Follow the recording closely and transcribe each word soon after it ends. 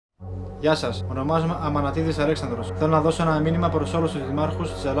Γεια σας, ονομάζομαι Αμανατίδης Αλέξανδρος. Θέλω να δώσω ένα μήνυμα προς όλους τους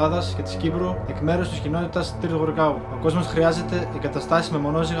δημάρχους της Ελλάδας και της Κύπρου εκ μέρους της κοινότητας τρίτου WorkOut. Ο κόσμος χρειάζεται εγκαταστάσεις με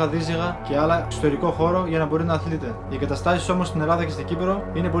μονόζυγα, δίζυγα και άλλα εξωτερικό χώρο για να μπορεί να αθλείται. Οι εγκαταστάσεις όμως στην Ελλάδα και στην Κύπρο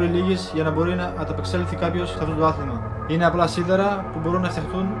είναι πολύ λίγες για να μπορεί να ανταπεξέλθει κάποιος σε αυτό το άθλημα. Είναι απλά σίδερα που μπορούν να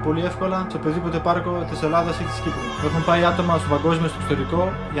φτιαχτούν πολύ εύκολα σε οποιοδήποτε πάρκο της Ελλάδας ή της Κύπρου. Έχουν πάει άτομα στο παγκόσμιο, στο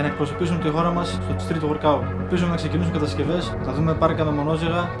εξωτερικό για να εκπροσωπήσουν τη χώρα μας στο street workout. Ελπίζουμε να ξεκινήσουν κατασκευές, να δούμε πάρκα με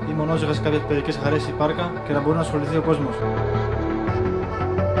μονόζυγα ή μονόζυγα σε κάποιες παιδικές χαρές ή πάρκα και να μπορεί να ασχοληθεί ο κόσμος.